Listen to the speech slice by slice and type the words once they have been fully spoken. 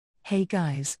Hey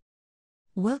guys!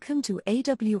 Welcome to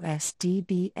AWS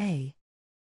DBA.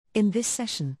 In this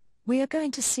session, we are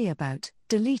going to see about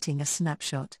deleting a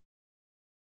snapshot.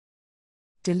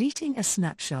 Deleting a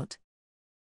snapshot.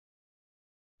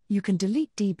 You can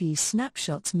delete DB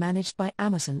snapshots managed by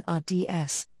Amazon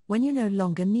RDS when you no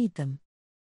longer need them.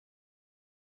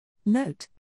 Note: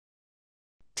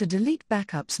 to delete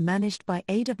backups managed by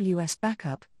AWS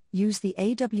Backup, use the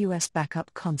AWS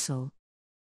Backup console.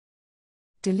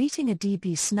 Deleting a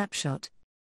DB snapshot.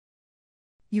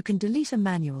 You can delete a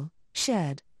manual,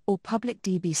 shared, or public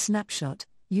DB snapshot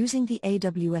using the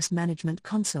AWS Management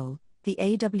Console, the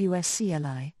AWS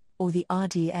CLI, or the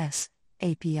RDS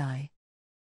API.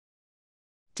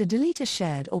 To delete a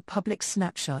shared or public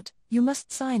snapshot, you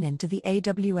must sign in to the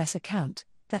AWS account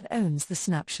that owns the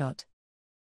snapshot.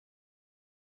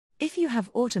 If you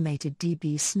have automated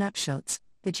DB snapshots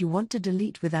that you want to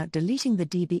delete without deleting the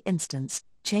DB instance,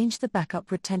 change the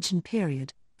backup retention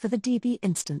period for the DB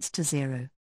instance to 0.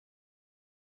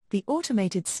 The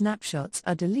automated snapshots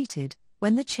are deleted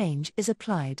when the change is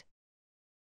applied.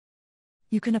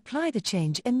 You can apply the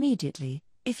change immediately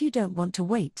if you don't want to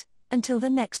wait until the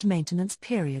next maintenance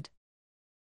period.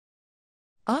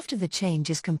 After the change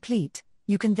is complete,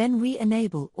 you can then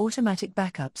re-enable automatic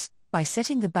backups by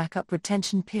setting the backup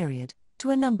retention period to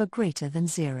a number greater than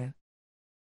 0.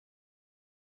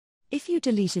 If you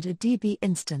deleted a DB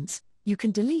instance, you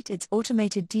can delete its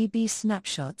automated DB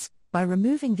snapshots by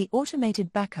removing the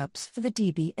automated backups for the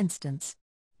DB instance.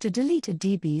 To delete a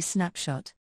DB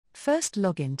snapshot, first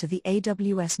log in to the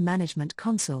AWS Management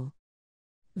Console.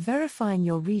 Verifying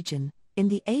your region in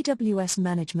the AWS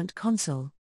Management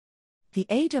Console. The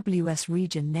AWS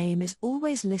region name is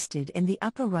always listed in the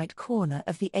upper right corner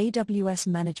of the AWS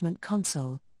Management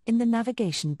Console, in the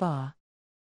navigation bar.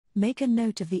 Make a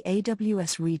note of the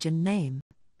AWS region name,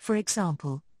 for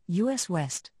example, US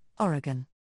West, Oregon.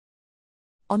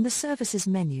 On the Services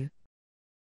menu,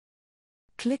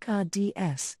 click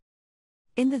RDS.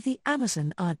 In the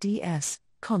Amazon RDS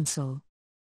console.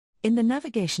 In the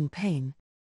navigation pane,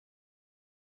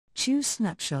 choose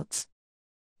Snapshots.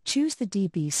 Choose the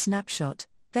DB snapshot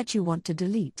that you want to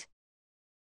delete.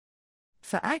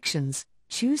 For actions,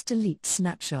 choose Delete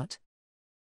Snapshot.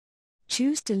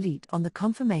 Choose Delete on the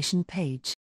confirmation page.